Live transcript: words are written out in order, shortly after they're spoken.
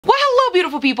Hello,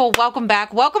 beautiful people. Welcome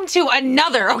back. Welcome to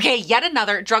yet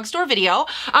another drugstore video,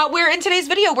 where in today's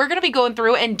video, we're going to be going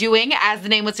through and doing, as the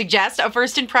name would suggest, a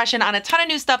first impression on a ton of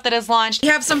new stuff that has launched. We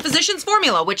have some Physicians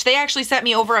Formula, which they actually sent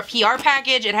me over a PR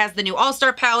package. It has the new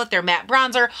All-Star palette, their matte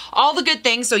bronzer, all the good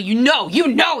things. So you know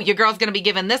your girl's going to be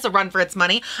giving this a run for its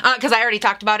money, because I already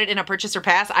talked about it in a purchase or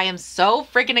pass. I am so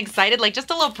freaking excited. Like, just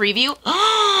a little preview.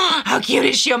 How cute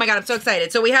is she? Oh my God, I'm so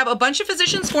excited. So we have a bunch of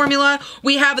Physicians Formula.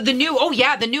 We have the new,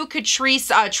 the new Catrice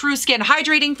True Skin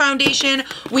Hydrating Foundation.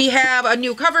 We have a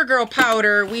new CoverGirl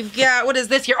powder. We've got, what is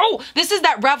this here? Oh, this is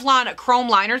that Revlon Chrome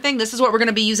Liner thing. This is what we're going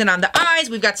to be using on the eyes.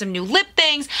 We've got some new lip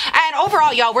things. And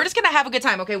overall, y'all, we're just going to have a good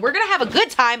time, okay? We're going to have a good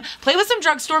time, play with some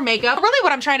drugstore makeup. Really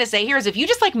what I'm trying to say here is if you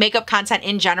just like makeup content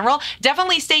in general,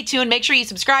 definitely stay tuned. Make sure you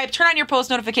subscribe, turn on your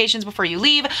post notifications before you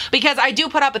leave, because I do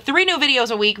put up 3 new videos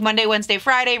a week, Monday, Wednesday,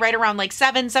 Friday, right around like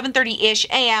 7:30-ish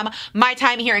a.m. my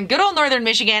time here in good old Northern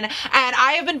Michigan. And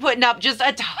I have been putting up just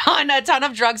a ton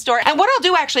of drugstore. And what I'll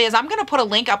do actually is I'm going to put a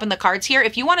link up in the cards here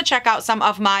if you want to check out some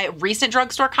of my recent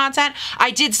drugstore content.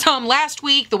 I did some last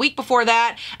week, the week before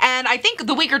that, and I think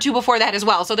the week or two before that as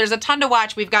well. So there's a ton to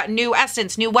watch. We've got new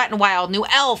Essence, new Wet n Wild, new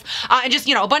e.l.f., and just,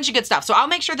 a bunch of good stuff. So I'll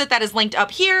make sure that that is linked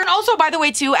up here. And also, by the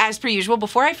way, too, as per usual,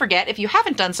 before I forget, if you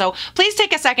haven't done so, please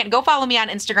take a second, go follow me on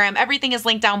Instagram. Everything is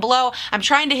linked down below. I'm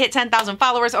trying to hit 10,000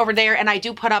 followers over there, and I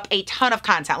do put up a ton of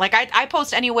content. Like I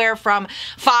post anywhere from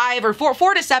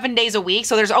 4 to 7 days a week.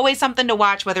 So there's always something to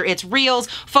watch, whether it's reels,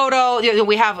 photo,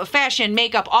 we have fashion,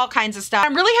 makeup, all kinds of stuff.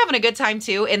 I'm really having a good time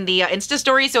too in the Insta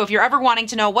story. So if you're ever wanting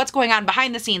to know what's going on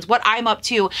behind the scenes, what I'm up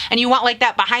to, and you want like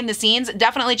that behind the scenes,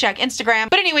 definitely check Instagram.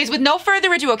 But anyways, with no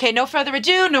further ado, okay, no further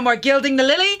ado, no more gilding the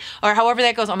lily, or however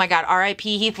that goes. Oh my God,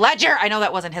 R.I.P. Heath Ledger. I know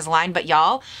that wasn't his line, but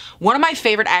y'all, one of my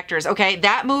favorite actors, okay?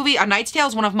 That movie, A Knight's Tale,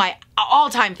 is one of my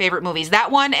all-time favorite movies.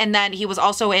 That one, and then he was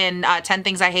also in 10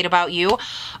 Things I Hate About You.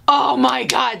 Oh my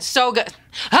God, so good.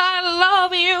 I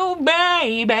love you,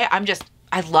 baby.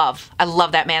 I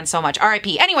love that man so much.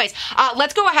 R.I.P. Anyways,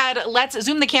 let's go ahead. Let's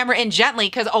zoom the camera in gently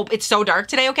because, oh, it's so dark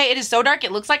today, okay? It is so dark.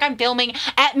 It looks like I'm filming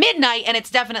at midnight and it's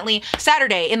definitely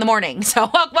Saturday in the morning. So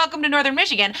welcome to Northern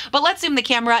Michigan. But let's zoom the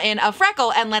camera in a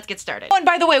freckle and let's get started. Oh, and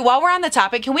by the way, while we're on the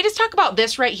topic, can we just talk about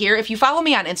this right here? If you follow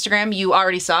me on Instagram, you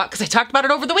already saw it because I talked about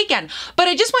it over the weekend. But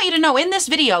I just want you to know in this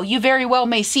video, you very well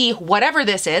may see whatever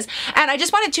this is. And I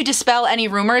just wanted to dispel any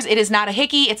rumors. It is not a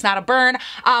hickey. It's not a burn.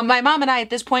 My mom and I at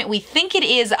this point, we think it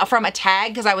is from a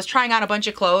tag because I was trying on a bunch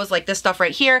of clothes like this stuff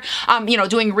right here,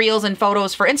 doing reels and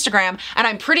photos for Instagram, and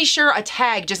I'm pretty sure a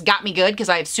tag just got me good because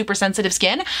I have super sensitive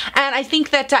skin, and I think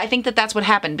that that's what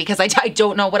happened because I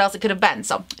don't know what else it could have been.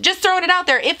 So just throwing it out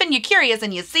there if and you're curious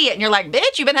and you see it and you're like,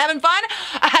 bitch, you've been having fun?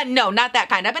 No, not that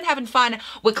kind. I've been having fun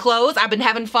with clothes. I've been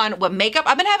having fun with makeup.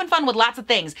 I've been having fun with lots of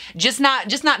things. Just not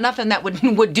nothing that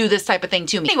would do this type of thing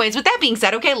to me. Anyways, with that being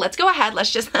said, okay, let's go ahead.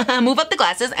 Let's just move up the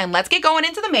glasses and let's get going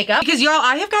into the makeup because y'all,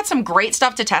 I have got some great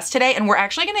stuff to test today, and we're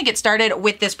actually going to get started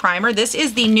with this primer. This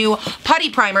is the new Putty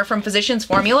Primer from Physicians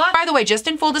Formula. By the way, just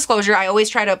in full disclosure, I always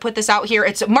try to put this out here.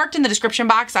 It's marked in the description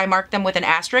box. I marked them with an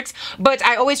asterisk, but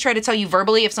I always try to tell you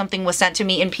verbally if something was sent to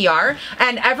me in PR.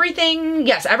 And everything,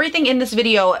 yes, everything in this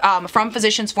video from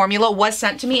Physicians Formula was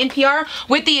sent to me in PR,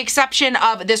 with the exception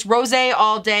of this Rose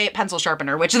All Day pencil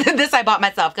sharpener, which this I bought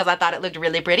myself because I thought it looked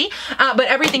really pretty. But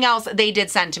everything else they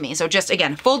did send to me. So just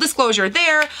again, full disclosure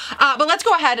there. But let's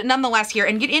go ahead nonetheless here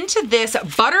and get into this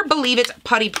Butter Believe It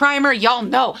Putty Primer. Y'all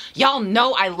know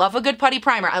I love a good putty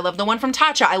primer. I love the one from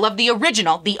Tatcha. I love the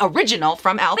original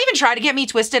from e.l.f. Don't even try to get me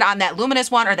twisted on that luminous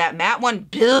one or that matte one.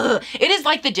 Ugh. It is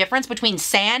like the difference between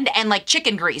sand and like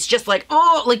chicken grease. Just like,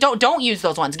 oh, like don't use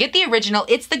those ones. Get the original.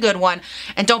 It's the good one,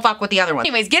 and don't fuck with the other one.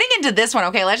 Anyways, getting into this one,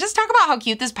 okay, let's just talk about how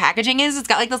cute this packaging is. It's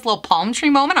got like this little palm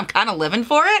tree moment. I'm kind of living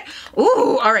for it.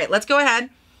 Ooh, all right, let's go ahead.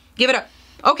 Give it a,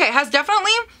 okay, it has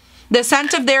definitely the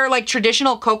scent of their like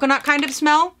traditional coconut kind of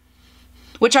smell,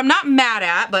 which I'm not mad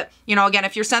at, but again,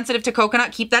 if you're sensitive to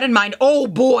coconut, keep that in mind. Oh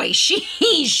boy, she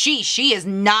is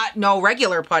not no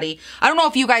regular putty. I don't know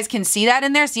if you guys can see that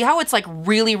in there. See how it's like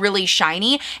really, really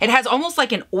shiny? It has almost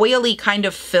like an oily kind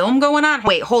of film going on.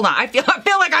 Wait, hold on. I feel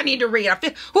like I need to read. I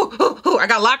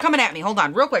got a lot coming at me. Hold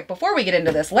on real quick. Before we get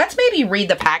into this, let's maybe read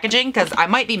the packaging because I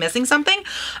might be missing something.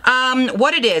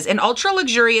 What it is, an ultra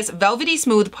luxurious velvety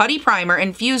smooth putty primer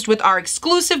infused with our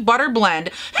exclusive butter blend.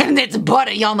 And it's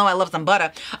butter. Y'all know I love some butter.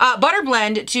 Butter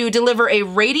blend to deliver a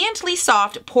radiantly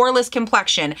soft, poreless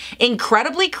complexion.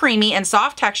 Incredibly creamy and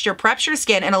soft texture preps your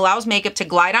skin and allows makeup to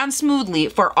glide on smoothly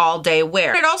for all day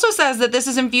wear. It also says that this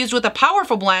is infused with a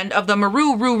powerful blend of the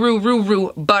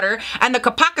Maru butter and the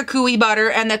Kapakakui butter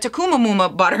and the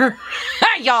Takumamuma butter.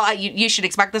 Y'all, you should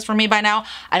expect this from me by now.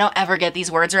 I don't ever get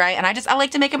these words right, and I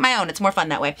like to make it my own. It's more fun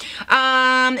that way.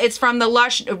 It's from the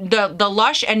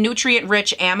lush and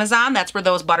nutrient-rich Amazon. That's where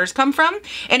those butters come from.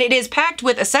 And it is packed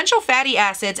with essential fatty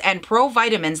acids and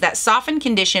provitamins that soften,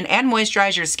 condition, and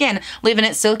moisturize your skin, leaving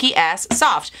it silky ass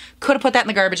soft. Could have put that in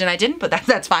the garbage and I didn't, but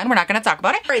that's fine. We're not going to talk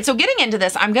about it. All right, so getting into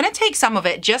this, I'm going to take some of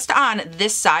it just on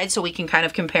this side so we can kind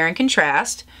of compare and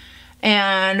contrast.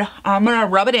 And I'm gonna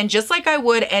rub it in just like I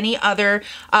would any other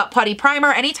putty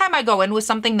primer. Anytime I go in with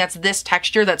something that's this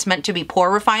texture that's meant to be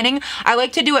pore refining, I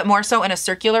like to do it more so in a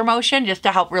circular motion just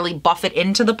to help really buff it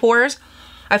into the pores.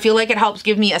 I feel like it helps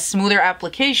give me a smoother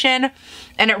application,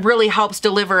 and it really helps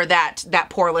deliver that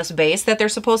poreless base that they're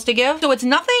supposed to give. So it's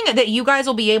nothing that you guys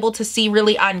will be able to see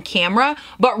really on camera,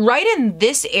 but right in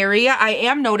this area, I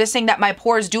am noticing that my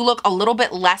pores do look a little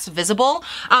bit less visible,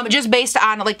 just based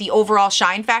on like the overall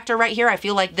shine factor right here. I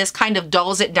feel like this kind of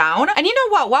dulls it down. And you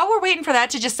know what? While we're waiting for that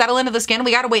to just settle into the skin,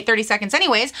 we gotta wait 30 seconds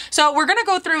anyways. So we're gonna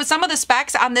go through some of the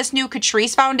specs on this new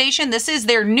Catrice foundation. This is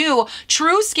their new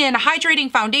True Skin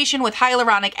Hydrating Foundation with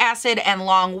hyaluronic acid and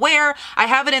long wear. I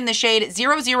have it in the shade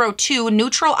 002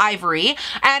 Neutral Ivory,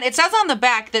 and it says on the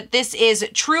back that this is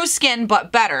true skin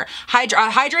but better.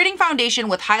 Hydrating foundation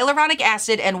with hyaluronic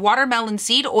acid and watermelon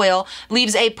seed oil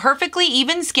leaves a perfectly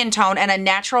even skin tone and a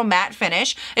natural matte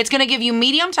finish. It's going to give you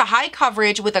medium to high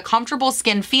coverage with a comfortable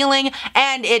skin feeling,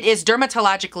 and it is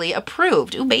dermatologically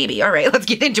approved. Ooh, baby. All right, let's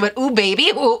get into it. Ooh,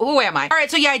 baby. Who am I? All right,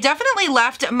 so yeah, I definitely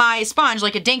left my sponge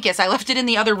like a dinkus. I left it in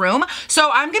the other room. So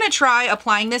I'm going to try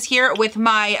applying this here with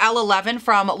my L11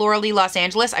 from Laura Lee Los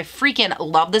Angeles. I freaking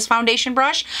love this foundation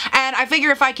brush, and I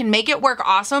figure if I can make it work,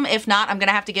 awesome. If not, I'm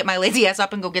gonna have to get my lazy ass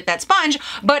up and go get that sponge,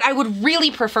 but I would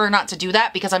really prefer not to do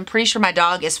that because I'm pretty sure my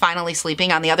dog is finally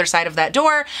sleeping on the other side of that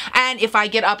door, and if I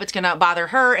get up, it's gonna bother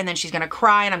her, and then she's gonna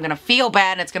cry, and I'm gonna feel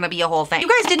bad, and it's gonna be a whole thing. You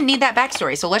guys didn't need that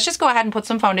backstory, so let's just go ahead and put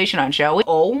some foundation on, shall we?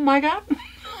 Oh my God.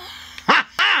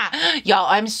 Y'all,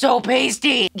 I'm so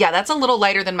pasty. Yeah, that's a little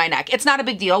lighter than my neck. It's not a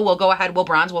big deal. We'll go ahead, we'll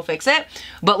bronze, we'll fix it.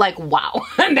 But like, wow,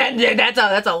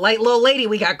 that's a light little lady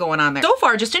we got going on there. So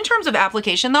far, just in terms of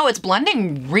application though, it's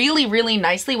blending really, really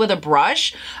nicely with a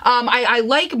brush. I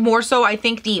like more so, I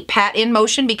think, the pat in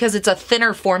motion because it's a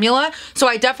thinner formula. So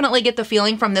I definitely get the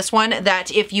feeling from this one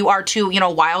that if you are too,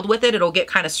 wild with it, it'll get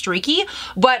kind of streaky.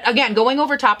 But again, going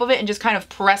over top of it and just kind of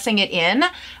pressing it in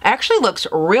actually looks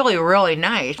really, really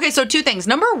nice. Okay, so two things.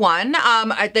 Number one,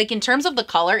 like in terms of the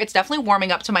color, it's definitely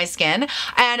warming up to my skin.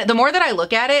 And the more that I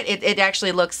look at it, it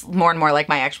actually looks more and more like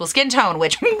my actual skin tone,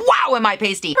 which, wow, am I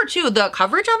pasty. Number two, the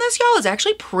coverage on this, y'all, is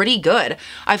actually pretty good.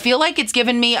 I feel like it's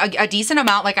given me a decent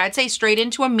amount, like I'd say straight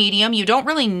into a medium. You don't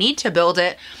really need to build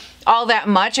it all that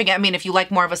much. Again, I mean, if you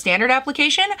like more of a standard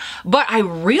application, but I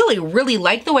really, really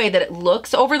like the way that it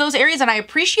looks over those areas, and I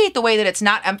appreciate the way that it's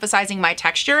not emphasizing my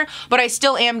texture, but I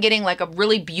still am getting like a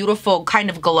really beautiful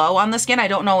kind of glow on the skin. I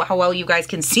don't know how well you guys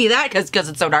can see that because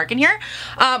it's so dark in here,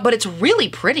 but it's really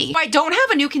pretty. I don't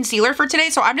have a new concealer for today,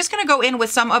 so I'm just gonna go in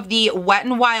with some of the Wet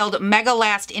n Wild Mega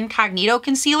Last Incognito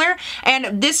Concealer,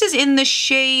 and this is in the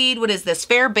shade, what is this,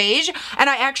 Fair Beige, and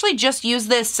I actually just used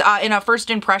this in a first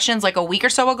impressions like a week or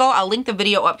so ago. I'll link the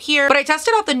video up here, but I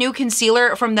tested out the new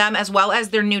concealer from them as well as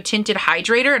their new tinted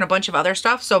hydrator and a bunch of other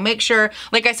stuff. So make sure,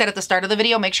 like I said at the start of the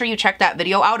video, make sure you check that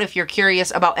video out if you're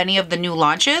curious about any of the new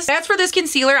launches. As for this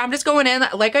concealer, I'm just going in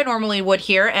like I normally would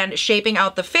here and shaping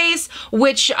out the face,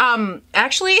 which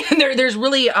actually there's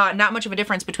really not much of a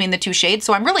difference between the two shades.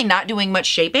 So I'm really not doing much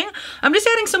shaping. I'm just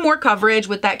adding some more coverage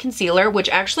with that concealer, which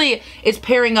actually is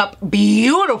pairing up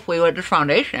beautifully with this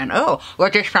foundation. Oh,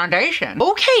 with this foundation.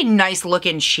 Okay, nice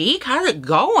looking cheek. How's it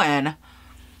going?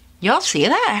 Y'all see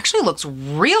that? It actually looks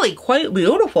really quite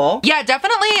beautiful. Yeah,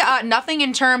 definitely nothing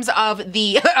in terms of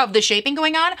the shaping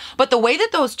going on, but the way that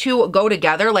those two go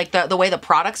together, like the way the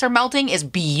products are melting, is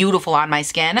beautiful on my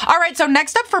skin. All right, so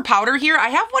next up for powder here, I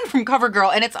have one from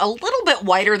CoverGirl, and it's a little bit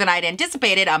whiter than I'd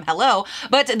anticipated. Hello,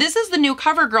 but this is the new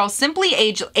CoverGirl Simply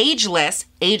Ageless.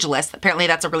 Apparently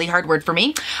that's a really hard word for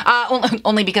me,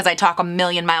 only because I talk a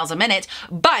million miles a minute.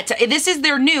 But this is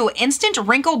their new Instant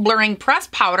Wrinkle Blurring Press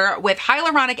Powder with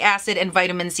hyaluronic acid and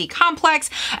vitamin C complex,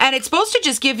 and it's supposed to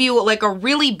just give you like a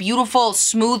really beautiful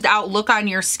smoothed out look on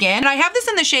your skin. And I have this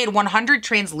in the shade 100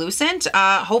 Translucent.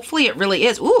 Hopefully it really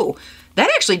is. Ooh,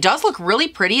 That actually does look really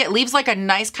pretty. It leaves like a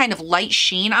nice kind of light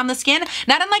sheen on the skin,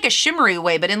 not in like a shimmery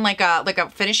way, but in like a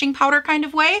finishing powder kind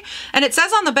of way. And it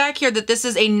says on the back here that this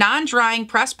is a non-drying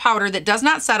pressed powder that does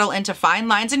not settle into fine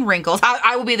lines and wrinkles.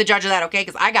 I will be the judge of that, okay?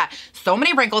 Because I got so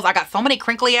many wrinkles. I got so many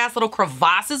crinkly ass little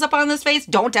crevasses up on this face.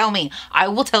 Don't tell me. I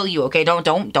will tell you, okay?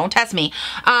 Don't test me.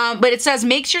 But it says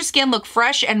makes your skin look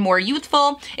fresh and more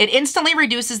youthful. It instantly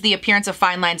reduces the appearance of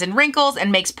fine lines and wrinkles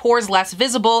and makes pores less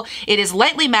visible. It is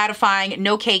lightly mattifying,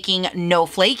 no caking, no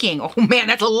flaking. Oh man,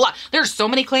 that's a lot. There's so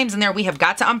many claims in there we have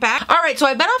got to unpack. All right, so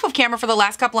I've been off of camera for the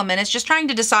last couple of minutes just trying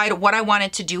to decide what I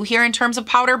wanted to do here in terms of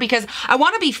powder, because I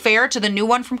want to be fair to the new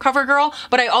one from CoverGirl,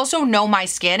 but I also know my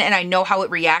skin and I know how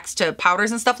it reacts to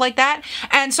powders and stuff like that.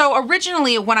 And so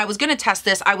originally when I was going to test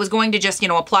this, I was going to just, you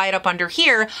know, apply it up under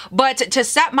here, but to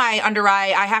set my under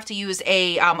eye, I have to use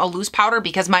a loose powder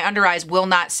because my under eyes will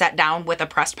not set down with a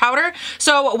pressed powder.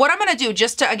 So what I'm going to do,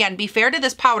 just to, again, be fair to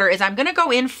this powder, is I'm going to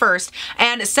go in first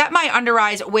and set my under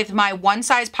eyes with my one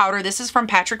size powder. This is from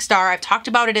Patrick Starr. I've talked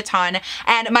about it a ton,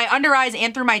 and my under eyes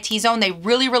and through my T-zone, they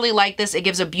really, really like this. It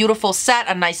gives a beautiful set,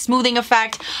 a nice smoothing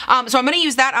effect. So I'm going to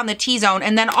use that on the T-zone,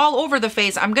 and then all over the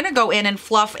face, I'm going to go in and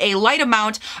fluff a light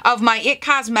amount of my IT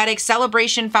Cosmetics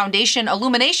Celebration Foundation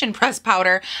Illumination Press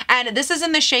Powder, and this is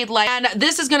in the shade Light, and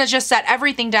this is going to just set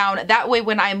everything down. That way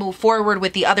when I move forward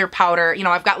with the other powder, you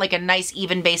know, I've got like a nice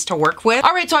even base to work with.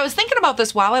 All right, so I was thinking about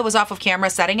this while I was off of camera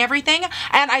setting everything,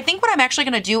 and I think what I'm actually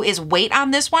going to do is wait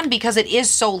on this one because it is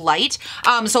so light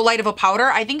of a powder.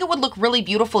 I think it would look really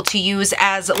beautiful to use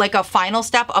as like a final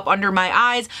step up under my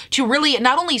eyes to really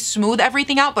not only smooth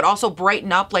everything out, but also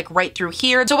brighten up like right through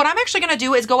here. So what I'm actually going to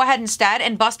do is go ahead instead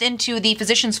and bust into the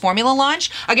Physicians Formula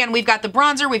launch. Again, we've got the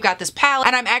bronzer, we've got this palette,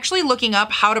 and I'm actually looking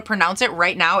up how to pronounce it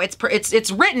right now.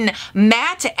 It's written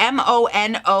matte,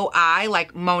 M-O-N-O-I,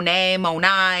 like Monet,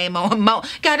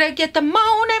 gotta get the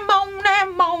Monet.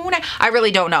 I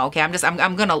really don't know, okay?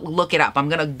 I'm gonna look it up. I'm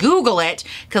gonna Google it,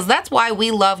 because that's why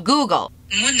we love Google.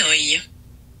 Monoï.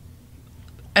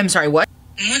 I'm sorry, what?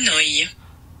 Monoï.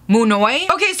 Munoy.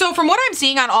 Okay, so from what I'm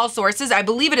seeing on all sources, I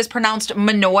believe it is pronounced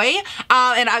Manoy,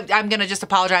 and I'm gonna just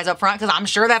apologize up front because I'm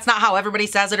sure that's not how everybody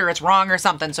says it or it's wrong or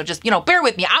something, so just, you know, bear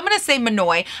with me. I'm gonna say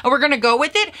Manoy, and we're gonna go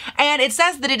with it, and it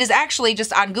says that it is actually,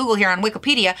 just on Google here on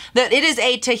Wikipedia, that it is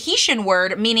a Tahitian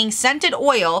word meaning scented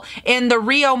oil in the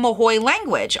Rio Mohoy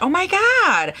language. Oh my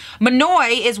god.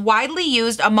 Manoy is widely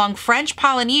used among French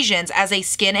Polynesians as a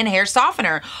skin and hair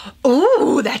softener.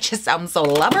 Ooh, that just sounds so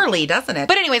loverly, doesn't it?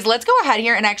 But anyways, let's go ahead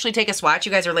here and actually take a swatch.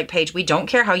 You guys are like, Paige, we don't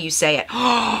care how you say it.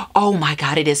 Oh my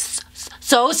god, it is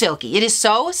so silky. It is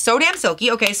so damn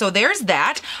silky. Okay, so there's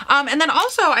that. And then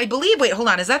also, I believe, wait, hold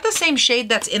on. Is that the same shade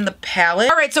that's in the palette?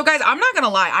 All right, so guys, I'm not gonna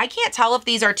lie. I can't tell if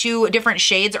these are two different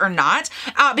shades or not,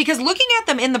 because looking at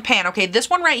them in the pan, okay, this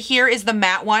one right here is the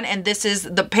matte one, and this is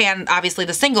the pan, obviously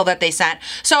the single that they sent.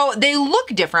 So they look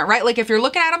different, right? Like if you're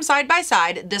looking at them side by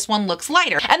side, this one looks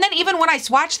lighter. And then even when I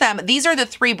swatch them, these are the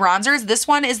three bronzers. This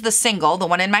one is the single, the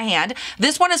one in my hand.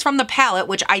 This one is from the palette,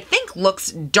 which I think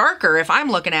looks darker if I'm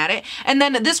looking at it. And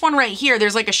then this one right here,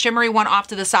 there's like a shimmery one off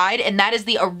to the side, and that is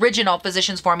the original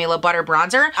Physicians Formula Butter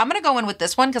Bronzer. I'm gonna go in with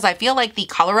this one because I feel like the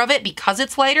color of it, because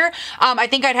it's lighter, I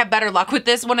think I'd have better luck with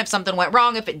this one if something went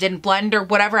wrong, if it didn't blend or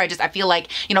whatever. I feel like,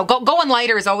 you know, going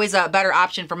lighter is always a better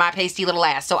option for my pasty little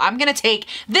ass. So I'm gonna take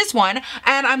this one,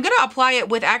 and I'm gonna apply it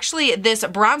with actually this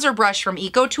bronzer brush from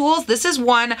Eco Tools. This is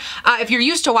one, if you're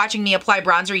used to watching me apply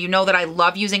bronzer, you know that I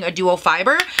love using a duo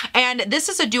fiber, and this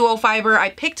is a duo fiber I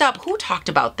picked up. Who talked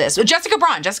about this? Jessica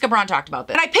Braun talked about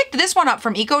this. And I picked this one up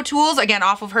from Eco Tools, again,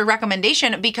 off of her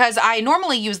recommendation, because I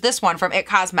normally use this one from IT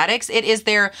Cosmetics. It is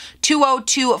their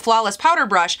 202 Flawless Powder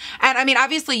Brush. And I mean,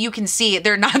 obviously you can see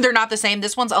they're not the same.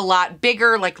 This one's a lot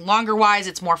bigger, like longer wise,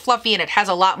 it's more fluffy, and it has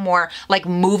a lot more like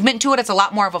movement to it. It's a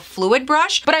lot more of a fluid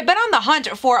brush. But I've been on the hunt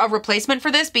for a replacement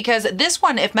for this, because this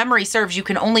one, if memory serves, you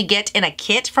can only get in a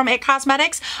kit from IT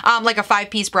Cosmetics, like a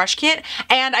 5-piece brush kit.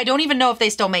 And I don't even know if they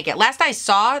still make it. Last I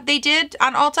saw, they did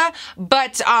on Ulta,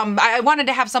 but I wanted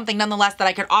to have something nonetheless that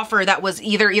I could offer that was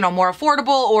either, you know, more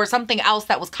affordable or something else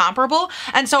that was comparable.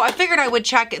 And so I figured I would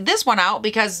check this one out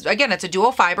because, again, it's a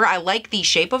duo fiber. I like the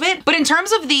shape of it. But in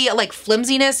terms of the like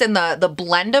flimsiness and the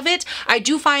blend of it, I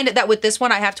do find that with this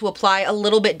one, I have to apply a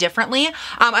little bit differently.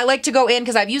 I like to go in,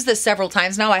 because I've used this several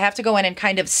times now, I have to go in and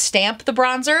kind of stamp the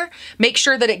bronzer, make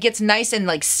sure that it gets nice and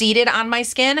like seated on my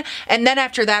skin. And then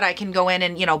after that, I can go in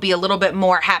and, you know, be a little bit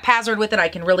more haphazard with it. I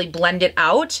can really blend it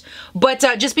out. But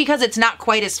just because it's not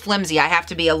quite as flimsy, I have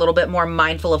to be a little bit more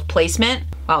mindful of placement.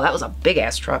 Wow, that was a big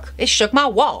ass truck. It shook my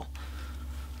wall.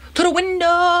 to the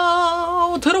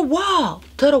window, to the wall,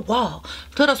 to the wall,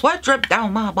 to the sweat drip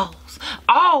down my balls.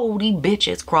 All these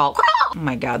bitches crawl, crawl. Oh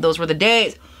my God, those were the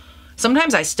days.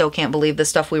 Sometimes I still can't believe the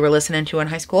stuff we were listening to in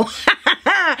high school.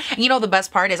 You know, the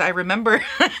best part is I remember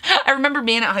I remember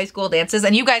being at high school dances,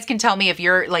 and you guys can tell me if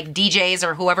you're like DJs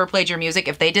or whoever played your music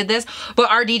if they did this, but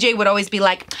our DJ would always be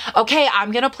like, okay,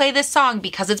 I'm gonna play this song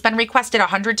because it's been requested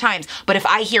 100 times, but if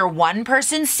I hear one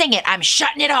person sing it, I'm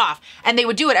shutting it off. And they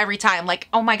would do it every time. Like,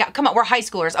 oh my God, come on, we're high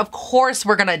schoolers. Of course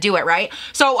we're gonna do it, right?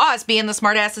 So us, being the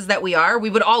smart asses that we are, we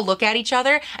would all look at each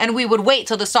other and we would wait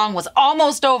till the song was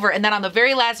almost over, and then on the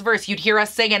very last verse, you'd hear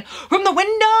us singing, from the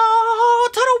window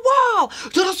to the wall,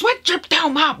 to the sweat drip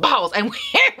down my balls. And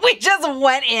we just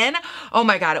went in. Oh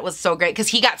my God, it was so great because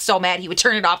he got so mad he would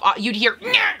turn it off. You'd hear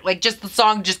like just the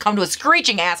song just come to a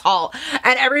screeching ass halt,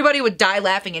 and everybody would die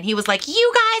laughing, and he was like,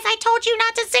 you guys, I told you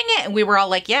not to sing it. And we were all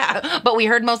like, yeah, but we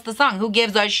heard most of the song. Who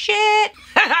gives a shit?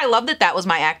 I love that that was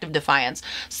my act of defiance.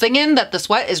 Singing that the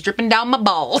sweat is dripping down my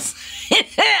balls.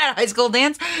 High school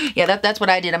dance. Yeah, that's what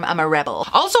I did. I'm a rebel.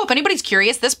 Also, if anybody's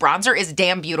curious, this bronzer is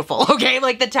damn beautiful, okay?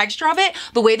 Like the texture of it,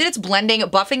 the way that it's blending,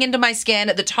 buffing into my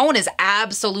skin, the tone is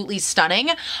absolutely stunning.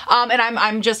 And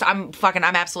I'm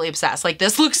absolutely obsessed. Like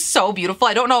this looks so beautiful.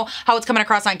 I don't know how it's coming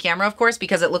across on camera, of course,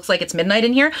 because it looks like it's midnight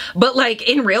in here, but like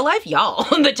in real life, y'all,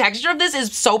 the texture of this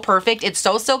is so perfect. It's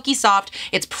so silky soft.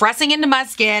 It's pressing into my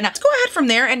skin. Let's go ahead from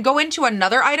there and go into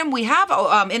another item we have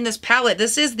in this palette.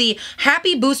 This is the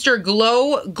Happy Booster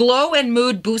Glow and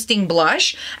Mood Boosting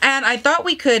Blush. And I thought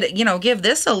we could, you know, give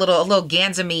this a little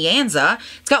ganza mianza.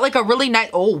 It's got like a really nice,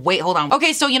 oh wait, hold on.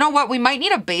 Okay, so you know what? We might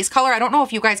need a base color. I don't know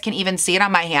if you guys can even see it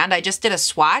on my hand. I just did a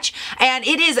swatch, and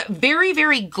it is very,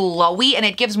 very glowy, and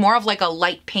it gives more of like a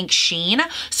light pink sheen.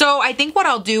 So I think what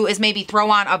I'll do is maybe throw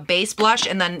on a base blush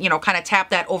and then, you know, kind of tap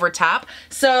that over top.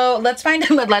 So let's find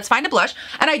a blush.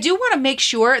 And I do want to make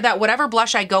sure that whatever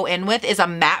blush I go in with is a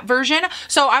matte version.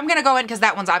 So I'm going to go in because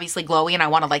that one's obviously glowy and I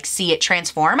want to like see it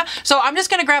transform. So I'm just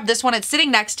going to grab this one. It's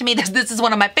sitting next to me. This is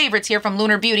one of my favorites here from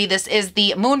Lunar Beauty. This is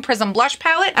the Moon Prism Blush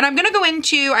Palette. And I'm going to go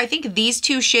into, I think, these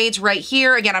two shades right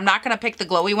here. Again, I'm not going to pick the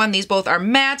glowy one. These both are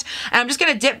matte. And I'm just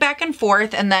going to dip back and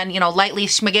forth and then, you know, lightly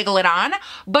schmigiggle it on.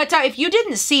 But if you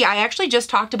didn't see, I actually just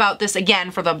talked about this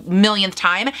again for the millionth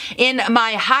time in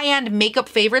my high-end makeup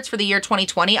favorites for the year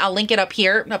 2020. I'll link it up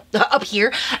here,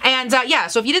 And yeah,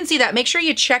 so if you didn't see that, make sure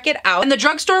you check it out. And the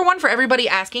drugstore one, for everybody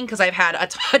asking, because I've had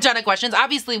a ton of questions,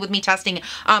 obviously with me testing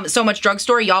so much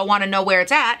drugstore, y'all want to know where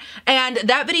it's at. And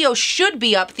that video should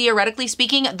be up, theoretically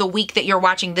speaking, the week that you're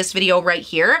watching this video right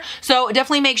here. So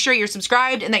definitely make sure you're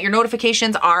subscribed and that your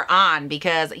notifications are on,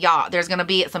 because y'all, there's gonna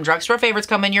be some drugstore favorites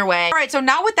coming your way. All right, so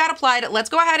now with that applied, let's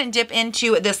go ahead and dip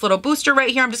into this little booster right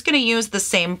here. I'm just gonna use the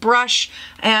same brush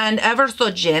and ever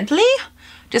so gently,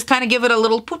 just kind of give it a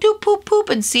little poop, poop, poop, poop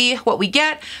and see what we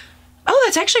get. Oh,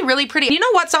 that's actually really pretty. You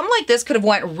know what? Something like this could have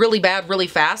went really bad really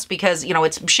fast because, you know,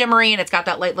 it's shimmery and it's got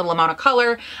that light little amount of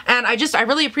color. And I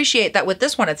really appreciate that with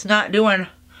this one, it's not doing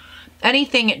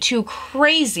anything too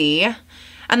crazy.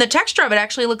 And the texture of it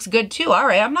actually looks good too. All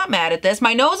right, I'm not mad at this.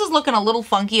 My nose is looking a little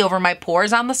funky over my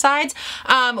pores on the sides,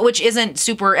 which isn't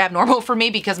super abnormal for me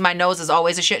because my nose is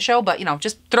always a shit show, but you know,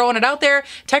 just throwing it out there.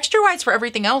 Texture-wise for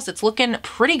everything else, it's looking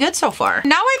pretty good so far.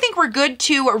 Now I think we're good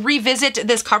to revisit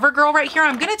this CoverGirl right here.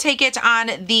 I'm gonna take it on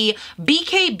the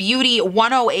BK Beauty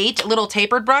 108 little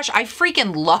tapered brush. I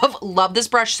freaking love this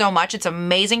brush so much. It's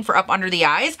amazing for up under the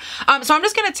eyes. So I'm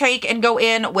just gonna take and go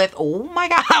in with, oh my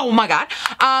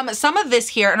God, some of this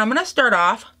here. And I'm gonna start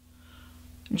off,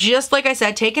 just like I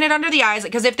said, taking it under the eyes,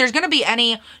 because if there's gonna be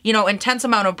any, you know, intense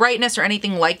amount of brightness or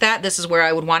anything like that, this is where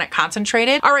I would want it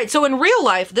concentrated. All right, so in real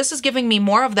life, this is giving me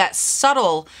more of that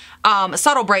subtle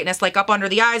brightness, like up under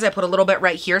the eyes. I put a little bit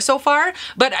right here so far,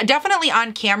 but definitely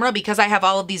on camera, because I have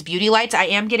all of these beauty lights, I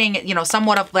am getting, you know,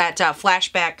 somewhat of that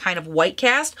flashback kind of white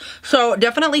cast. So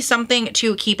definitely something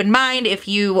to keep in mind if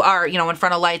you are, you know, in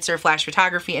front of lights or flash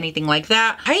photography, anything like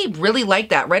that. I really like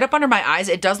that. Right up under my eyes,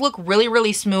 it does look really,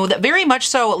 really smooth, very much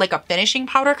so like a finishing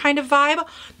powder kind of vibe,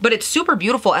 but it's super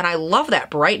beautiful and I love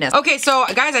that brightness. Okay, so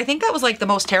guys, I think that was like the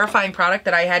most terrifying product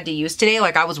that I had to use today.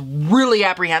 Like I was really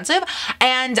apprehensive,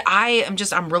 and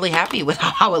I'm really happy with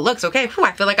how it looks. Okay, whew,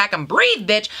 I feel like I can breathe,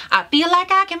 bitch. I feel like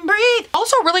I can breathe.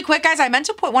 Also, really quick, guys, I meant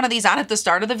to put one of these on at the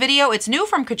start of the video. It's new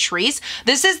from Catrice.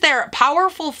 This is their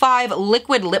Powerful 5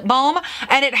 Liquid Lip Balm,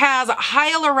 and it has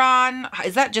hyaluron,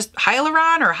 is that just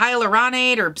hyaluron or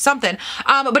hyaluronate or something?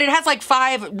 But it has like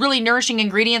 5 really nourishing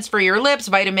ingredients for your lips: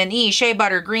 vitamin E, shea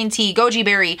butter, green tea, goji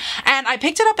berry. And I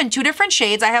picked it up in 2 different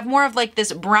shades. I have more of like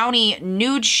this brownie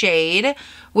nude shade,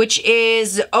 which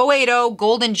is 080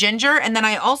 Golden Ginger. And then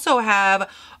I also have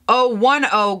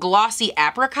 010 Glossy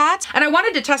Apricot. And I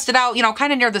wanted to test it out, you know,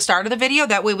 kind of near the start of the video.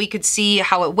 That way we could see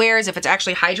how it wears, if it's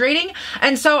actually hydrating.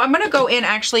 And so I'm gonna go in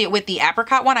actually with the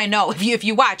apricot one. I know if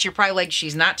you watch, you're probably like,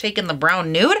 she's not taking the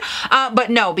brown nude. But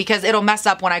no, because it'll mess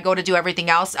up when I go to do everything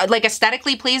else. Like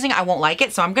aesthetically pleasing, I won't like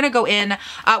it. So I'm gonna go in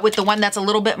with the one that's a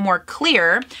little bit more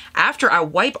clear after I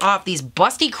wipe off these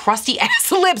busty, crusty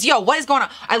ass lips. Yo, what is going on?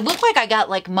 I look like I got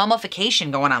like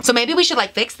mummification going on. So maybe we should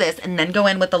like fix this and then go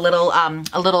in with a little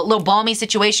balmy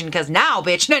situation, because now,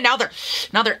 bitch,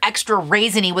 now they're extra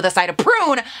raisiny with a side of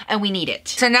prune, and we need it.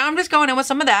 So now I'm just going in with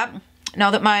some of that.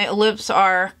 Now that my lips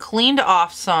are cleaned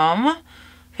off some.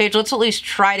 Paige, let's at least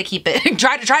try to keep it,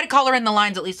 try to color in the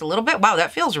lines at least a little bit. Wow,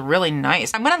 that feels really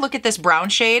nice. I'm gonna look at this brown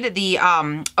shade, the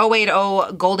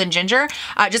 080 Golden Ginger,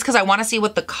 just because I want to see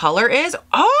what the color is.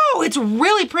 Oh, it's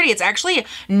really pretty. It's actually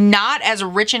not as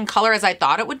rich in color as I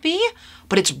thought it would be,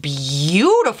 but it's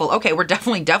beautiful. Okay, we're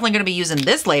definitely gonna be using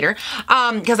this later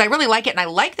because I really like it and I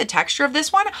like the texture of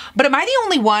this one. But am I the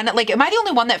only one, like, am I the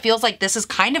only one that feels like this is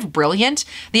kind of brilliant?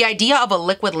 The idea of a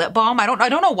liquid lip balm, I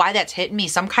don't know why that's hitting me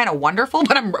some kind of wonderful,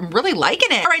 but I'm really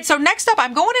liking it. All right, so next up,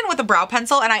 I'm going in with a brow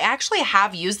pencil, and I actually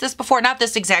have used this before, not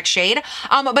this exact shade,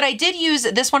 but I did use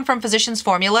this one from Physicians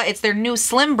Formula. It's their new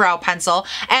Slim Brow Pencil,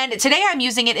 and today I'm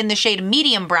using it in the shade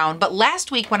Medium Brown, but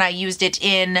last week when I used it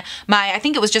in my, I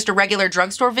think it was just a regular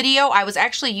Drugstore video, I was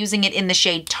actually using it in the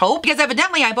shade Taupe, because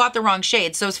evidently I bought the wrong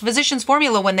shade. So Physicians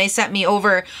Formula, when they sent me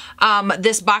over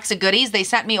this box of goodies, they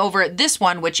sent me over this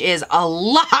one, which is a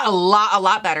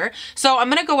lot better. So I'm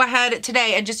gonna go ahead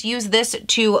today and just use this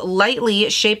to lightly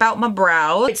shape out my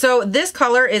brows. So this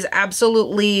color is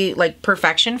absolutely like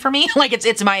perfection for me. Like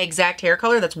it's my exact hair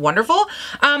color. That's wonderful.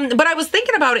 But I was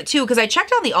thinking about it too, because I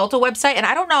checked on the Ulta website, and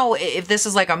I don't know if this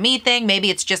is like a me thing,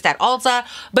 maybe it's just at Ulta,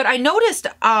 but I noticed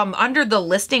under the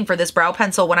listing for this brow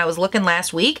pencil when I was looking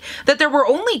last week that there were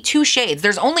only 2 shades.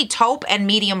 There's only Taupe and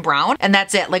Medium Brown, and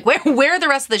that's it. Like where are the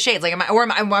rest of the shades? Like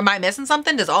am I missing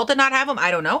something? Does Ulta not have them?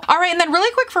 I don't know. All right, and then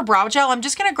really quick for brow gel, I'm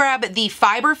just gonna grab the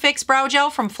Fiber Fix Brow Gel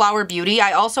from Flower Beauty.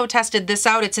 I also tested this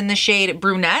out. It's in the shade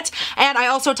Brunette, and I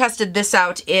also tested this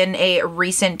out in a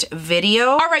recent video.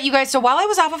 All right, you guys, so while I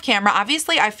was off of camera,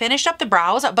 obviously I finished up the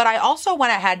brows, but I also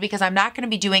went ahead, because I'm not gonna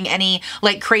be doing any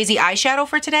like crazy eyeshadow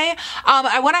for today,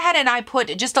 I went ahead and I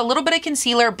put just a little bit of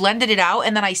concealer, blended it out,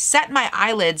 and then I set my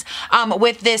eyelids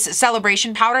with this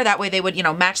Celebration powder. That way they would, you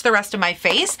know, match the rest of my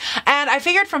face. And I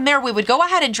figured from there we would go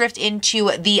ahead and drift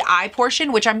into the eye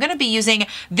portion, which I'm gonna be using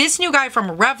this new guy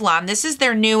from Revlon. This is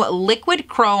their new Liquid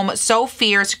Chrome So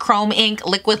Fierce Chrome Ink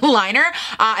Liquid Liner.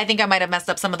 I think I might have messed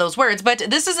up some of those words, but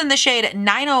this is in the shade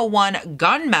 901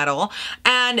 Gunmetal.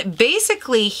 And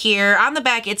basically here on the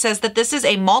back, it says that this is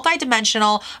a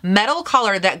multi-dimensional metal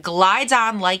color that glides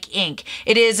on like ink.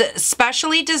 It is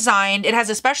specially designed, it has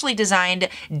a specially designed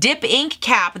dip ink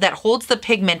cap that holds the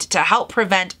pigment to help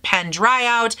prevent pen dry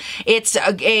out. It's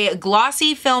a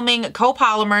glossy filming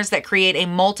copolymers that create a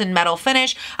molten metal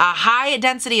finish, a high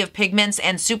density of pigments,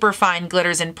 and super fine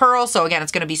glitters and pearls. So again,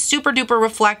 it's going to be super duper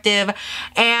reflective.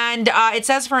 And it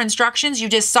says for instructions, you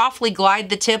just softly glide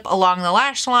the tip along the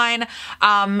lash line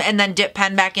and then dip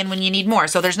pen back in when you need more.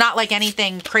 So there's not like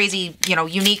anything crazy, you know,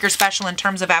 unique or special in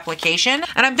terms of application.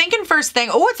 And I'm thinking first thing,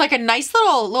 oh, it's like a nice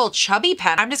little chubby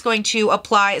pen. I'm just going to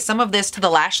apply some of this to the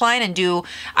lash line and do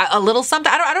a little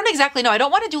something. I don't exactly know. I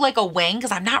don't want to do like a wing,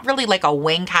 because I'm not really like a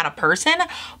wing kind of person,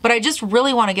 but I just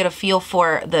really want to get a feel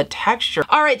for the texture.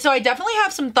 All right, so I definitely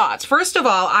have some thoughts. First of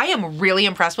all, I am really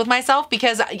impressed with myself,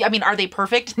 because I mean, are they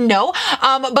perfect? No,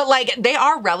 but like they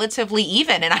are relatively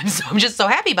even, and I'm just so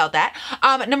happy about that.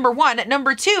 Number one.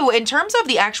 Number two, in terms of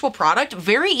the actual product,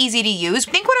 very easy to use.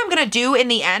 I think what I'm gonna do in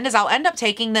the end is I'll end up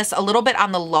taking this a little bit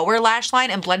on the lower lash line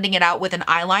and blending it out with an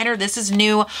eyeliner. This is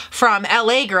new from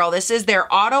LA Girl. This is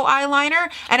their auto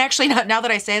eyeliner, and actually now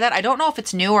that I say that, I don't know if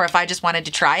it's new or if I just wanted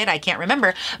to try it. I can't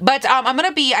remember, but I'm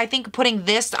gonna be, I think, putting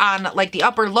this on like the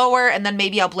upper lower, and then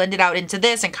maybe I'll blend it out into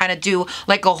this and kind of do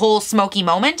like a whole smoky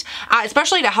moment,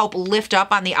 especially to help lift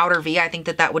up on the outer V. I think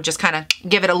that that would just kind of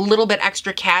give it a little bit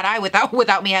extra cat eye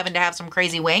without me having to have some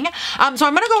crazy wing. So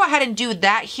I'm gonna go ahead and do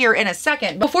that here in a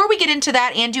second. Before we get into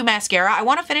that and do mascara, I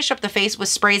want to finish up the face with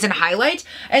sprays and highlight.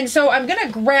 And so I'm gonna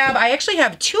grab, I actually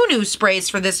have 2 new sprays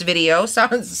for this video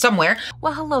somewhere.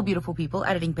 Well, hello, beautiful people,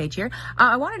 editing page here.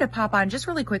 I wanted to pop on just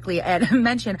really quickly and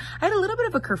mention I had a little bit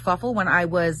of a kerfuffle when I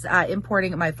was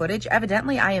importing my footage.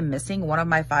 Evidently, I am missing one of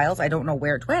my files. I don't know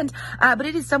where it went, but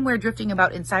it is somewhere drifting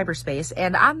about in cyberspace.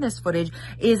 And on this footage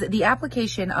is the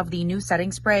application of the new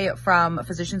setting spray from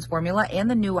Physicians Formula and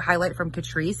the new highlight from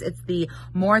Catrice. It's the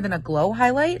More Than a Glow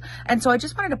highlight. And so I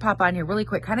just wanted to pop on here really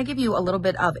quick but kind of give you a little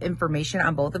bit of information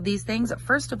on both of these things.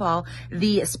 First of all,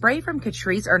 the spray from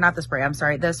Catrice, or not the spray, I'm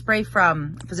sorry, the spray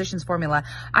from Physicians Formula,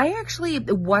 I actually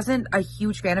wasn't a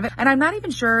huge fan of it. And I'm not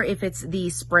even sure if it's the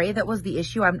spray that was the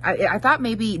issue. I thought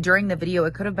maybe during the video,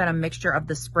 it could have been a mixture of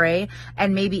the spray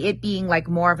and maybe it being like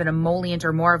more of an emollient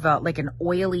or more of a, like an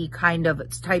oily kind of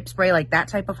type spray, like that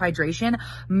type of hydration,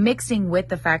 mixing with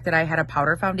the fact that I had a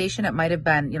powder foundation. It might have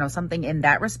been, you know, something in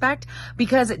that respect,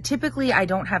 because typically I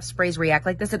don't have sprays react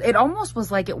like this. It almost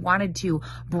was like it wanted to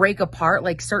break apart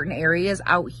like certain areas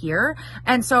out here.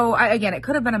 And so again, it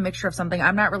could have been a mixture of something.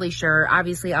 I'm not really sure.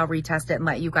 Obviously I'll retest it and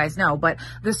let you guys know, but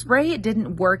the spray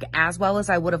didn't work as well as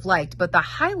I would have liked. But the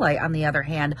highlight on the other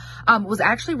hand, was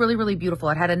actually really, really beautiful.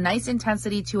 It had a nice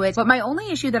intensity to it. But my only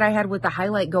issue that I had with the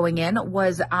highlight going in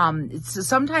was,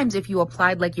 sometimes if you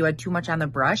applied like you had too much on the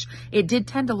brush, it did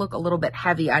tend to look a little bit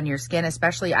heavy on your skin,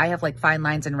 especially I have like fine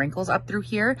lines and wrinkles up through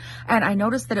here. And I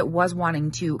noticed that it was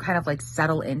wanting to kind of like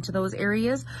settle into those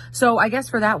areas. So I guess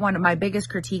for that one, my biggest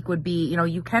critique would be, you know,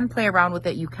 you can play around with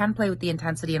it. You can play with the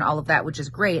intensity and all of that, which is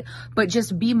great, but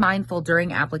just be mindful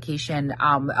during application,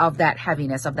 of that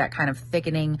heaviness, of that kind of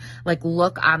thickening, like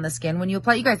look on the skin when you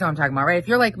apply. You guys know what I'm talking about, right? If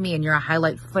you're like me and you're a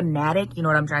highlight fanatic, you know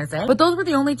what I'm trying to say? But those were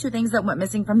the only two things that went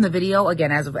missing from the video,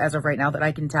 again, as of right now that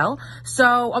I can tell.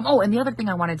 So, oh, and the other thing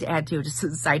I wanted to add too, just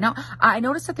as a side note, I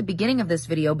noticed at the beginning of this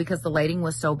video, because the lighting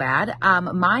was so bad,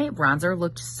 my bronzer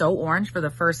looked so orange for the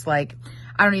first, like,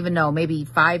 I don't even know, maybe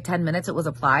 5-10 minutes it was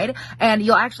applied. And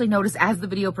you'll actually notice as the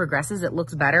video progresses, it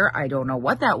looks better. I don't know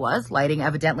what that was. Lighting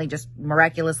evidently just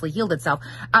miraculously healed itself.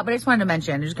 But I just wanted to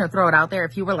mention, I'm just going to throw it out there.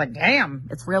 If you were like, damn,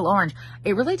 it's real orange.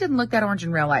 It really didn't look that orange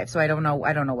in real life. So I don't know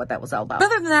what that was all about.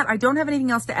 Other than that, I don't have anything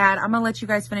else to add. I'm going to let you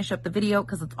guys finish up the video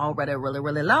because it's already really,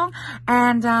 really long.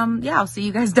 And yeah, I'll see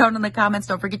you guys down in the comments.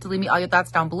 Don't forget to leave me all your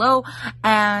thoughts down below.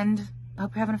 And I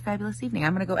hope you're having a fabulous evening.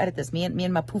 I'm going to go edit this. Me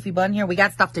and my poofy bun here, we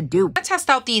got stuff to do. Let's test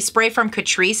out the spray from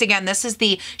Catrice. Again, this is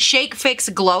the Shake Fix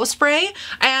Glow Spray.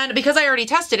 And because I already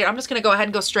tested it, I'm just going to go ahead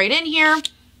and go straight in here.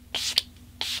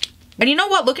 And you know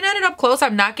what? Looking at it up close,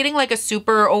 I'm not getting like a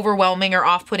super overwhelming or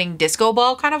off-putting disco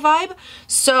ball kind of vibe.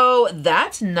 So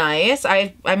that's nice.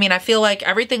 I mean, I feel like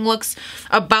everything looks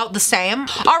about the same.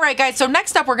 All right, guys. So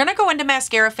next up, we're going to go into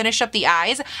mascara, finish up the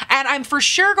eyes. And I'm for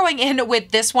sure going in with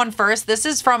this one first. This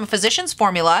is from Physicians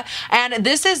Formula. And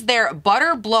this is their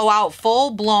Butter Blowout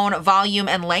Full Blown Volume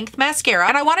and Length Mascara.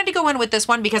 And I wanted to go in with this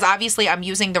one because obviously I'm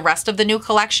using the rest of the new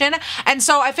collection. And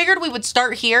so I figured we would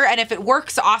start here. And if it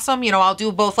works, awesome. You know, I'll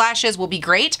do both lashes. Will be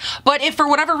great. But if for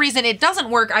whatever reason it doesn't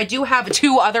work, I do have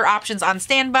two other options on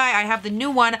standby. I have the new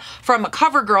one from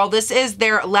CoverGirl. This is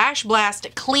their Lash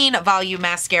Blast Clean Volume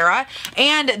Mascara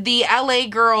and the LA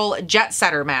Girl Jet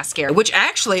Setter Mascara, which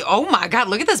actually, oh my God,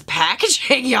 look at this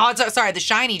packaging, y'all. Sorry, the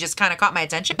shiny just kind of caught my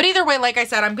attention. But either way, like I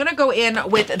said, I'm gonna go in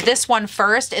with this one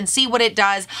first and see what it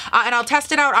does. And I'll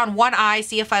test it out on one eye,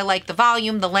 see if I like the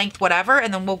volume, the length, whatever,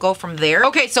 and then we'll go from there.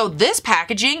 Okay, so this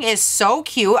packaging is so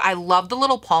cute. I love the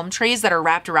little palm trees that are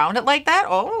wrapped around it like that.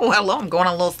 Oh, hello, I'm going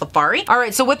on a little safari. All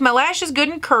right, so with my lashes good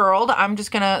and curled, I'm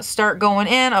just gonna start going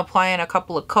in, applying a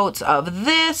couple of coats of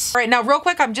this. All right, now real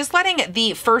quick, I'm just letting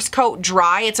the first coat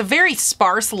dry. It's a very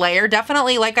sparse layer,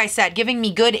 definitely, like I said, giving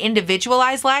me good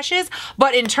individualized lashes,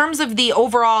 but in terms of the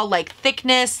overall like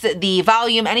thickness, the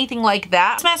volume, anything like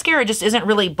that, this mascara just isn't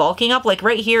really bulking up. Like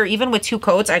right here, even with two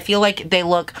coats, I feel like they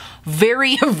look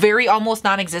very, very almost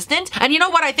non-existent. And you know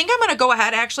what? I think I'm gonna go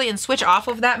ahead actually and switch off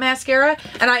of that mascara,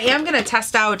 and I am gonna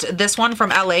test out this one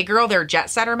from LA Girl, their Jet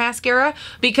Setter Mascara,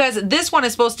 because this one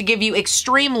is supposed to give you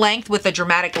extreme length with a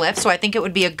dramatic lift, so I think it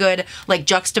would be a good like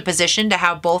juxtaposition to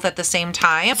have both at the same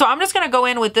time. So I'm just gonna go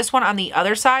in with this one on the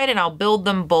other side and I'll build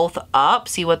them both up,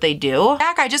 see what they do.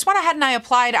 Back, I just went ahead and I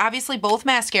applied obviously both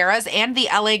mascaras and the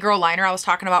LA Girl liner I was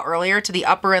talking about earlier to the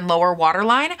upper and lower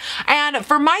waterline. And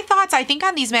for my thoughts, I think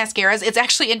on these mascaras, it's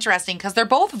actually interesting because they're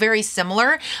both very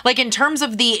similar, like in terms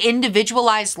of the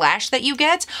individualized lash that you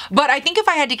get. But I think if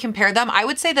I had to compare them, I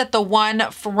would say that the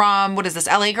one from, what is this,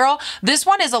 LA Girl? This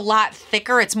one is a lot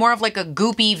thicker. It's more of like a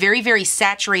goopy, very, very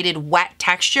saturated, wet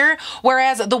texture.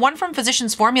 Whereas the one from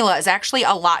Physicians Formula is actually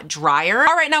a lot drier.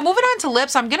 All right, now moving on to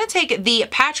lips, I'm gonna take the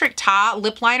Patrick Ta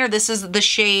lip liner. This is the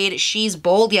shade She's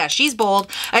Bold. Yeah, She's Bold.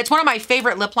 It's one of my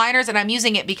favorite lip liners and I'm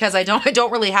using it because I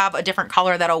don't really have a different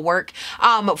color that'll work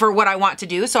for what I want to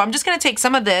do. So I'm just gonna take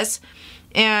some of this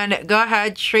and go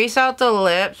ahead, trace out the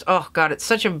lips. Oh God, it's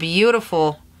such a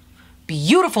beautiful,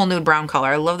 beautiful nude brown color.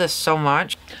 I love this so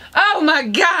much. Oh my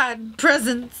God,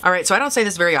 presents. All right, so I don't say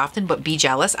this very often, but be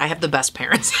jealous. I have the best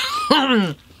parents.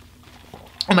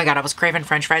 Oh my God, I was craving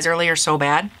French fries earlier so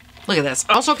bad. Look at this.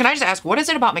 Also, can I just ask, what is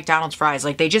it about McDonald's fries?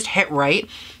 Like, they just hit right.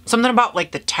 Something about,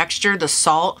 like, the texture, the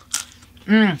salt.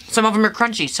 Some of them are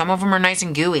crunchy. Some of them are nice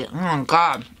and gooey. Oh,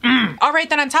 God. All right,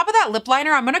 then on top of that lip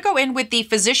liner, I'm going to go in with the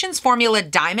Physicians Formula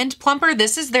Diamond Plumper.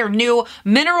 This is their new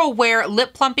Mineral Wear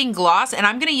Lip Plumping Gloss, and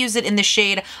I'm going to use it in the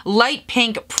shade Light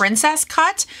Pink Princess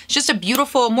Cut. It's just a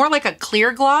beautiful, more like a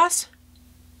clear gloss.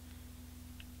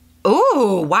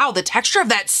 Ooh, wow, the texture of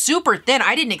that's super thin.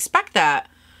 I didn't expect that.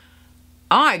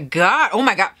 Oh my God. Oh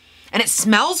my God. And it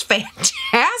smells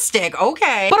fantastic.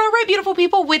 Okay. But all right, beautiful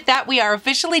people, with that, we are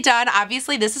officially done.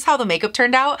 Obviously, this is how the makeup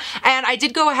turned out. And I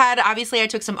did go ahead. Obviously, I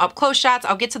took some up close shots.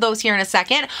 I'll get to those here in a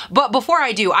second. But before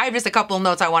I do, I have just a couple of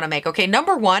notes I want to make. Okay.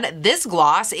 Number one, this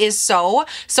gloss is so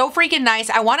freaking nice.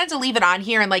 I wanted to leave it on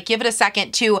here and like give it a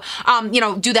second to, you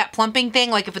know, do that plumping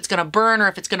thing. Like if it's going to burn or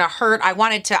if it's going to hurt, I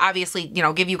wanted to obviously, you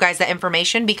know, give you guys that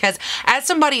information because as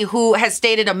somebody who has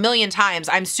stated a million times,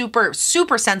 I'm super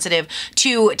sensitive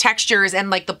to textures and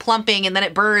like the plumping and then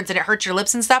it burns and it hurts your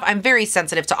lips and stuff. I'm very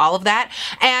sensitive to all of that.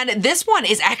 And this one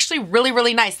is actually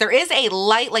really nice. There is a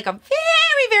light, like a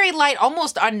very light,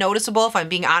 almost unnoticeable, if I'm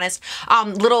being honest,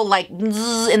 little like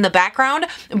in the background.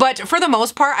 But for the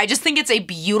most part, I just think it's a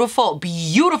beautiful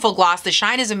gloss. The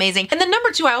shine is amazing. And then number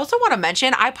two, I also want to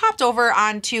mention, I popped over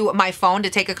onto my phone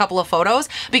to take a couple of photos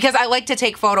because I like to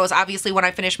take photos, obviously, when I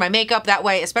finish my makeup. That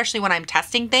way, especially when I'm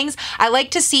testing things, I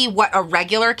like to see what a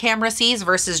regular camera sees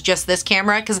versus just this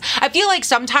camera because I feel like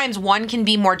sometimes one can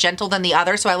be more gentle than the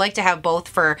other. So I like to have both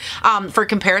for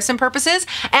comparison purposes.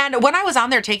 And when I was on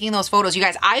there taking those photos, you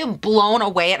guys, I am blown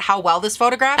away at how well this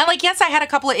photographed. And like, yes, I had a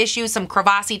couple of issues, some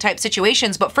crevasse type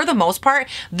situations, but for the most part,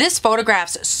 this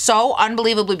photographs so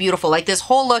unbelievably beautiful. Like this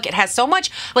whole look, it has so much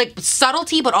like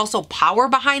subtlety, but also power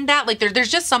behind that. Like there's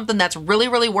just something that's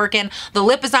really working. The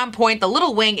lip is on point. The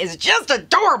little wing is just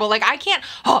adorable. Like I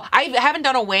haven't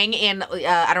done a wing in,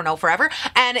 I don't know, forever.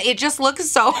 And it just looks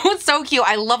so cute.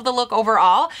 I love the look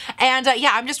overall. And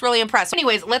yeah, I'm just really impressed.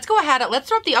 Anyways, let's go ahead. Let's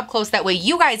throw up the up close. That way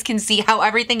you guys can see how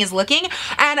everything is looking.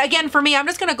 And again, for me, I'm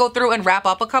just going to go through and wrap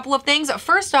up a couple of things.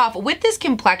 First off, with this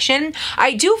complexion,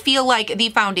 I do feel like the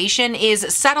foundation is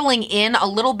settling in a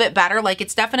little bit better. Like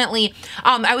it's definitely,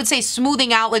 I would say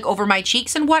smoothing out like over my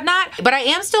cheeks and whatnot. But I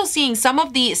am still seeing some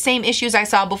of the same issues I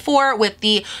saw before with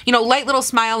the, you know, light little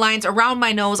smile lines around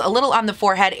my nose, a little on the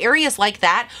forehead, areas like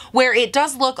that, where it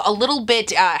does look a little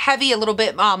bit heavy, a little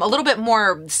bit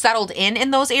more settled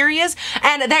in those areas.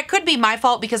 And that could be my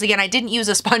fault because again, I didn't use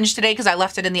a sponge today because I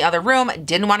left it in the other room.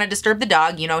 Didn't want to disturb the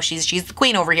dog. You know, she's the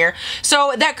queen over here.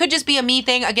 So that could just be a me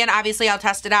thing. Again, obviously I'll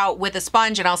test it out with a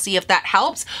sponge and I'll see if that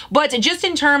helps. But just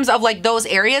in terms of like those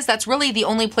areas, that's really the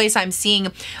only place I'm seeing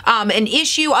an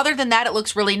issue. Other than that, it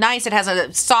looks really nice. It has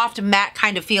a soft matte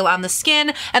kind of feel on the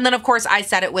skin. And then of course I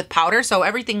set it with powder. So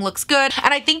everything looks good.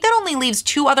 And I think that only leaves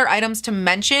two other items to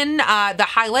mention. The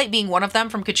highlight being one of them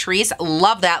from Catrice.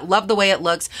 Love that. Love the way it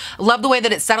looks. Love the way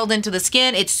that it's settled into the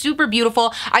skin. It's super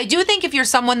beautiful. I do think if you're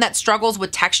someone that struggles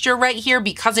with texture right here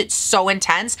because it's so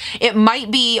intense, it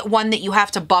might be one that you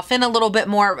have to buff in a little bit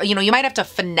more. You know, you might have to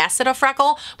finesse it a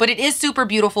freckle, but it is super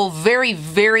beautiful. Very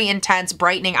intense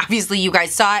brightening. Obviously you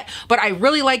guys saw it, but I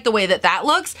really like the way that that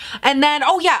looks. And then,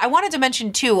 oh yeah, I wanted to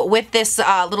mention too, with this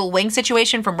little wing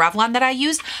situation from Revlon that I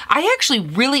used, I actually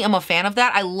really am a fan of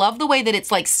that. I love the way that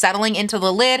it's like settling into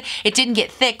the lid. It didn't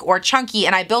get thick or chunky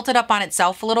and I built it up on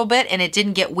itself a little bit and it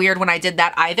didn't get weird when I did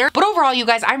that either. But overall, you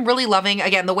guys, I'm really loving,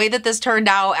 again, the way that this turned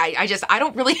out. I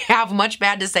don't really have much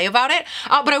bad to say about it,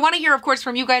 but I want to hear, of course,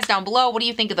 from you guys down below. What do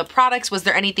you think of the products? Was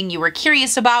there anything you were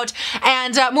curious about?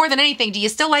 And more than anything, do you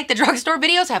still like the drugstore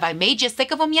videos? Have I made you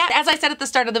sick of them yet? As I said at the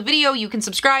start of the video, you can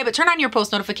subscribe, turn on your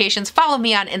post notifications, follow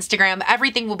me on Instagram.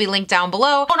 Everything will be linked down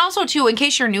below. And also too, in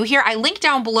case you're new here, I link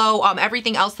down below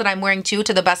everything else that I'm wearing too,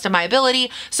 to the best of my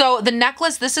ability. So the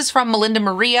necklace, this is from Melinda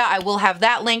Maria. I will have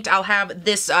that linked. I'll have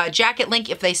this jacket link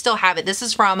if they still have it. This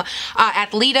is from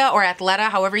Athleta or Athleta,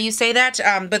 however you say that.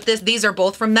 But these are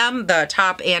both from them, the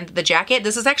top and the jacket.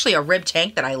 This is actually a rib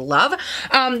tank that I love.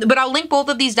 But I'll link both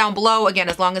of these down below, again,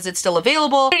 as long as it's still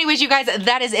available. But anyways, you guys,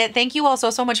 that is it. Thank you all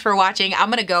so much for watching. I'm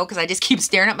gonna go because I just keep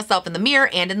staring at myself in the mirror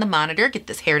and in the monitor. Get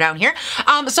this hair down here.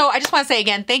 So I just want to say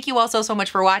again, thank you all so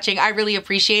much for watching. I really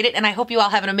appreciate it. And I hope you all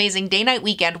have an amazing day, night,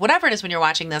 weekend, whatever it is when you're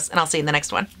watching this. And I'll see you in the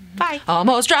next one. Bye.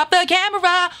 Almost dropped the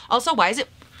camera. Also, why is it,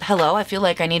 hello? I feel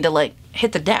like I need to like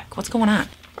hit the deck. What's going on?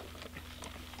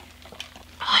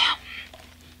 Oh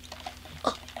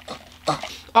yeah.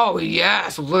 Oh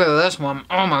yes, look at this one.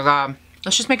 Oh my God.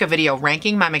 Let's just make a video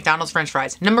ranking my McDonald's French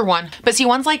fries. Number one. But see,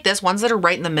 ones like this, ones that are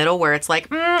right in the middle where it's like,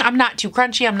 I'm not too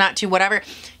crunchy, I'm not too whatever.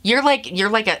 You're like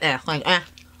a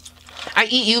I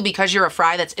eat you because you're a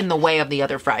fry that's in the way of the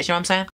other fries. You know what I'm saying?